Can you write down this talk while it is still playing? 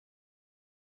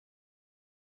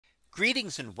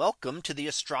Greetings and welcome to the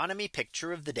Astronomy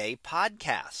Picture of the Day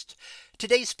podcast.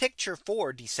 Today's picture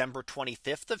for December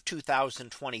 25th of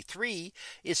 2023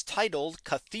 is titled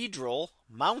Cathedral,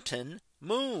 Mountain,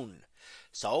 Moon.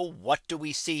 So what do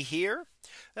we see here?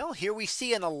 Well, here we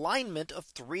see an alignment of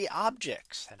three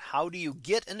objects. And how do you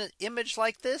get an image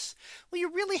like this? Well,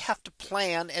 you really have to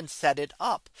plan and set it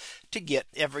up to get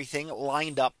everything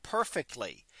lined up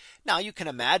perfectly. Now you can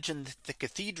imagine that the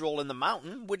cathedral in the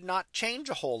mountain would not change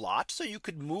a whole lot. So you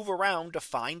could move around to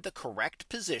find the correct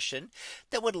position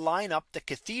that would line up the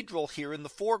cathedral here in the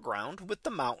foreground with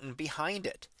the mountain behind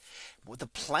it. The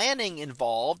planning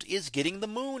involved is getting the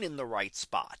moon in the right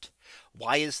spot.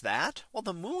 Why is that? Well,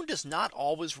 the moon does not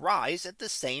always rise at the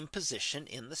same position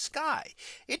in the sky.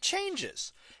 It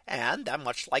changes. And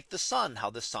much like the sun,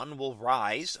 how the sun will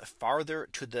rise farther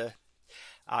to the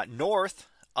north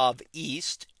of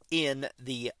east in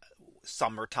the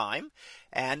summertime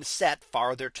and set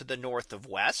farther to the north of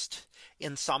west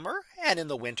in summer, and in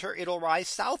the winter it'll rise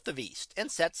south of east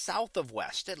and set south of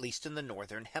west, at least in the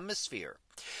northern hemisphere.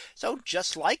 So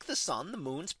just like the sun, the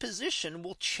moon's position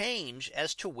will change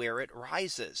as to where it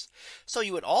rises. So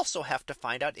you would also have to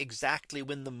find out exactly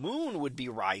when the moon would be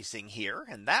rising here.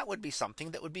 And that would be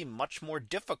something that would be much more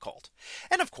difficult.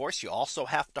 And of course, you also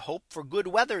have to hope for good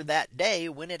weather that day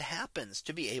when it happens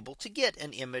to be able to get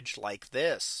an image like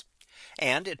this.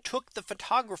 And it took the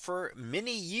photographer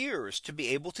many years to be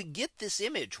able to get this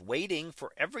image, waiting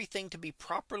for everything to be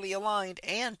properly aligned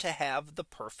and to have the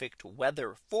perfect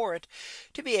weather for it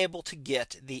to be able to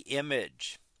get the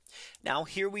image. Now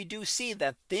here we do see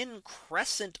that thin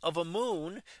crescent of a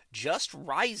moon just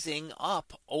rising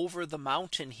up over the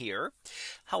mountain here.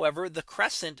 However, the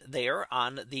crescent there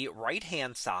on the right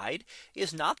hand side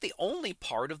is not the only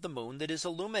part of the moon that is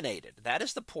illuminated. That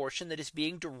is the portion that is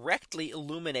being directly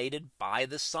illuminated by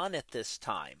the sun at this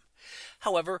time.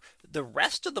 However, the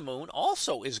rest of the moon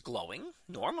also is glowing.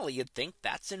 Normally you'd think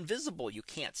that's invisible. You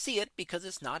can't see it because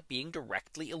it's not being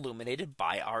directly illuminated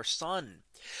by our sun.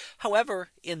 However,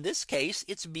 in this case,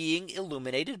 it's being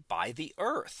illuminated by the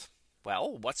Earth.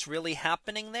 Well, what's really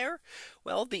happening there?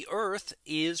 Well, the Earth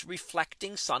is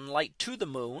reflecting sunlight to the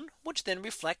moon, which then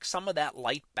reflects some of that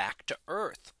light back to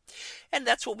Earth. And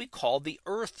that's what we call the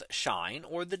Earth shine,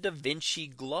 or the Da Vinci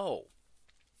glow.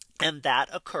 And that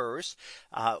occurs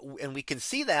and we can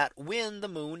see that when the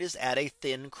moon is at a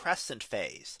thin crescent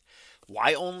phase.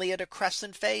 Why only at a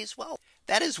crescent phase? Well,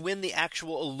 that is when the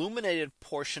actual illuminated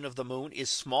portion of the moon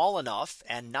is small enough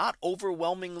and not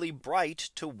overwhelmingly bright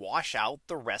to wash out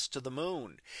the rest of the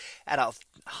moon. At a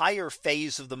higher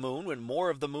phase of the moon, when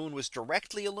more of the moon was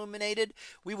directly illuminated,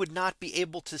 we would not be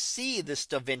able to see this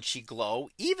Da Vinci glow,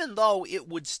 even though it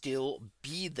would still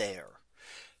be there.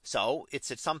 So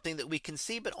it's something that we can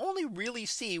see, but only really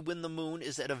see when the moon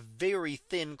is at a very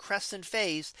thin crescent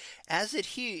phase, as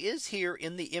it is here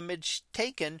in the image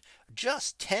taken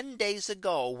just 10 days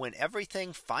ago, when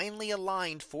everything finally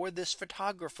aligned for this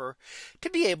photographer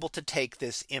to be able to take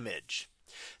this image.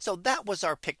 So that was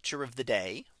our picture of the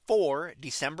day for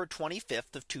December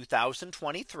 25th of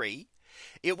 2023.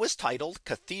 It was titled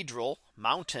Cathedral,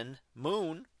 Mountain,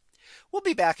 Moon. We'll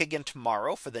be back again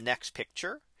tomorrow for the next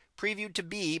picture, previewed to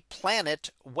be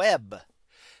Planet Web.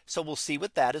 So we'll see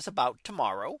what that is about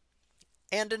tomorrow.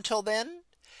 And until then,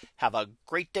 have a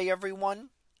great day, everyone,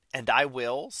 and I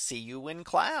will see you in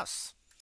class.